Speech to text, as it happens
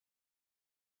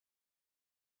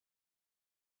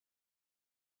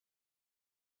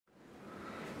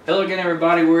Hello again,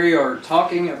 everybody. We are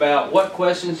talking about what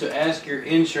questions to ask your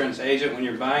insurance agent when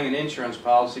you're buying an insurance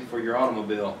policy for your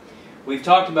automobile. We've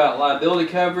talked about liability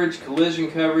coverage, collision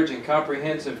coverage, and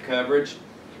comprehensive coverage.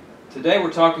 Today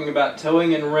we're talking about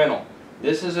towing and rental.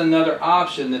 This is another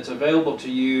option that's available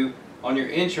to you on your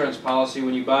insurance policy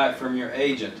when you buy it from your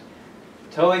agent.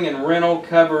 Towing and rental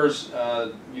covers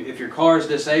if your car is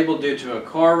disabled due to a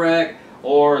car wreck,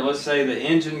 or let's say the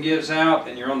engine gives out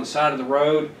and you're on the side of the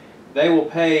road. They will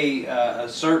pay a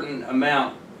certain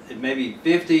amount, it may be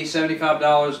 $50,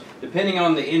 $75, depending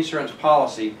on the insurance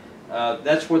policy.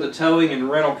 That's where the towing and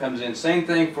rental comes in. Same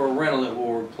thing for a rental. It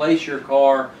will replace your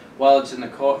car while it's in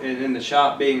the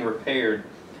shop being repaired.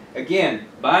 Again,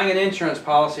 buying an insurance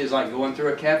policy is like going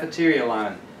through a cafeteria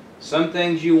line. Some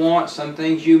things you want, some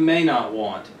things you may not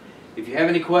want. If you have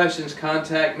any questions,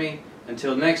 contact me.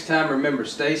 Until next time, remember,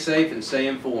 stay safe and stay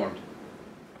informed.